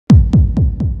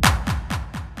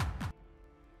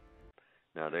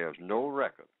Now, there's no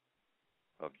record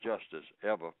of justice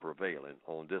ever prevailing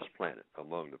on this planet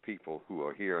among the people who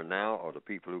are here now or the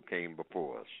people who came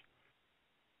before us.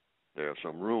 There are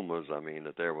some rumors,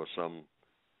 that there was some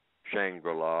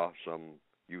Shangri-La, some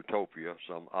utopia,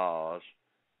 some Oz,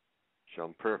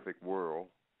 some perfect world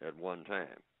at one time.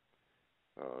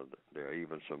 There are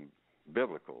even some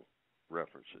biblical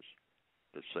references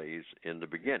that says in the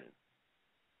beginning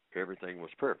everything was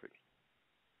perfect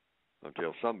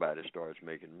until somebody starts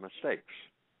making mistakes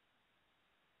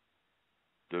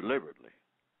deliberately.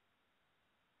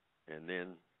 And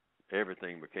then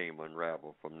everything became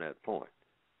unraveled from that point.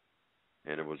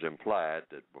 And it was implied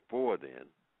that before then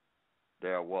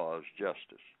there was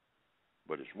justice.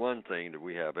 But it's one thing that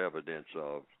we have evidence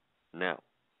of now,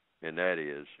 and that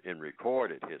is in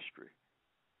recorded history.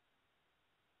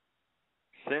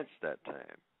 Since that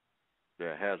time,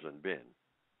 there hasn't been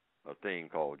a thing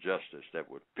called justice that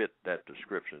would fit that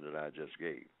description that I just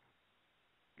gave,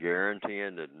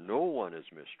 guaranteeing that no one is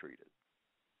mistreated.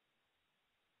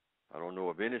 I don't know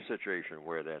of any situation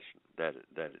where that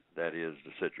is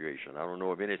the situation. I don't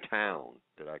know of any town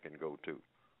that I can go to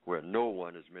where no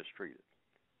one is mistreated,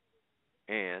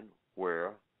 and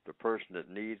where the person that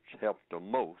needs help the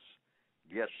most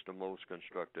gets the most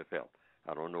constructive help.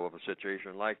 I don't know of a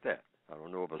situation like that. I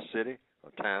don't know of a city,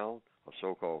 a town, a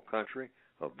so-called country,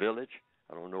 a village.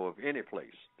 I don't know of any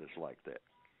place that's like that.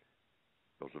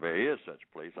 Because if there is such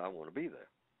a place, I want to be there.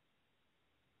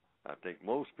 I think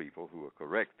most people who are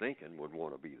correct thinking would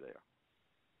want to be there.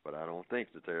 But I don't think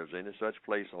that there's any such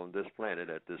place on this planet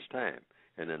at this time.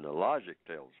 And then the logic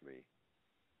tells me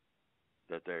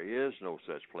that there is no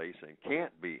such place and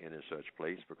can't be any such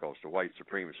place because the white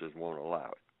supremacists won't allow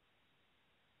it.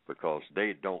 Because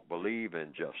they don't believe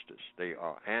in justice. They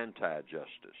are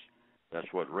anti-justice.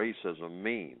 That's what racism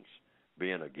means,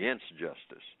 being against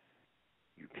justice.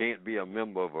 You can't be a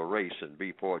member of a race and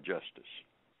be for justice.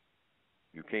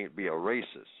 You can't be a racist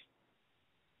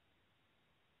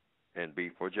and be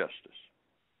for justice.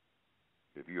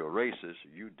 If you're a racist,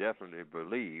 you definitely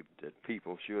believe that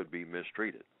people should be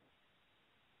mistreated.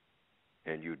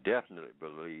 And you definitely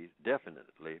believe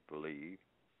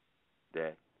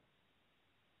that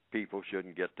people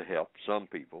shouldn't get the help. Some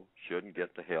people shouldn't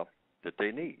get the help that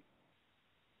they need.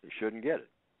 They shouldn't get it.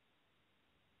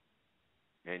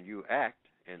 And you act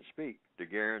and speak to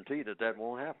guarantee that that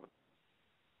won't happen.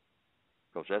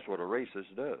 Because that's what a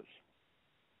racist does.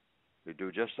 They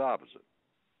do just the opposite.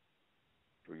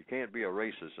 So you can't be a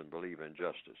racist and believe in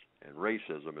justice. And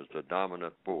racism is the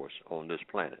dominant force on this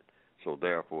planet. So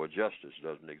therefore, justice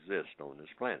doesn't exist on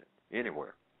this planet,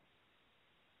 anywhere.